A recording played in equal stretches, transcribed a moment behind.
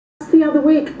other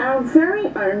week, our very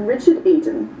own Richard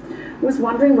Eden was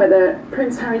wondering whether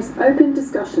Prince Harry's open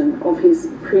discussion of his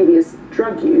previous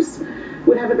drug use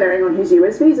would have a bearing on his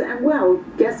US visa. And well,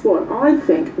 guess what? I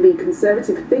think the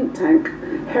conservative think tank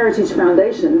Heritage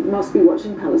Foundation must be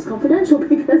watching Palace Confidential,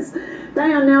 because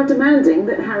they are now demanding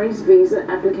that Harry's visa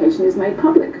application is made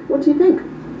public. What do you think?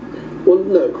 Well,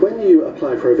 look, when you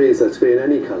apply for a visa to be in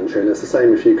any country, and it's the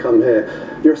same if you come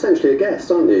here, you're essentially a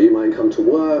guest, aren't you? You might come to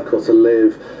work or to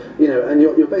live, you know, and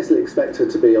you're basically expected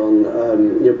to be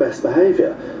on your best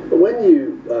behaviour. But when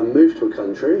you move to a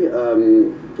country,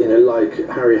 you know, like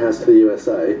Harry has to the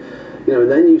USA, you know,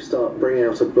 and then you start bringing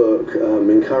out a book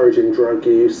encouraging drug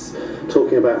use,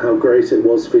 talking about how great it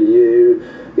was for you,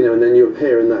 you know, and then you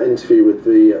appear in that interview with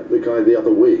the guy the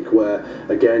other week where,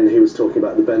 again, he was talking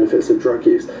about the benefits of drug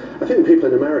use. I think people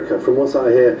in America, from what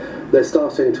I hear, they're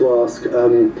starting to ask,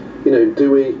 you know,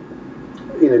 do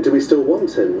we still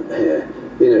want him here?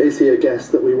 You know, is he a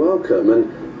guest that we welcome?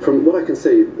 And from what I can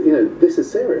see, you know, this is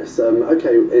serious.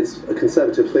 Okay, it's a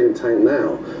conservative think tank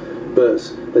now,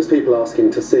 but there's people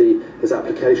asking to see his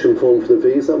application form for the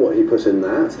visa, what he put in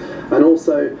that, and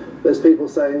also there's people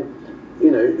saying, you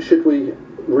know, should we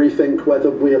rethink whether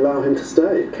we allow him to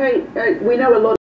stay? Kate, we know a lot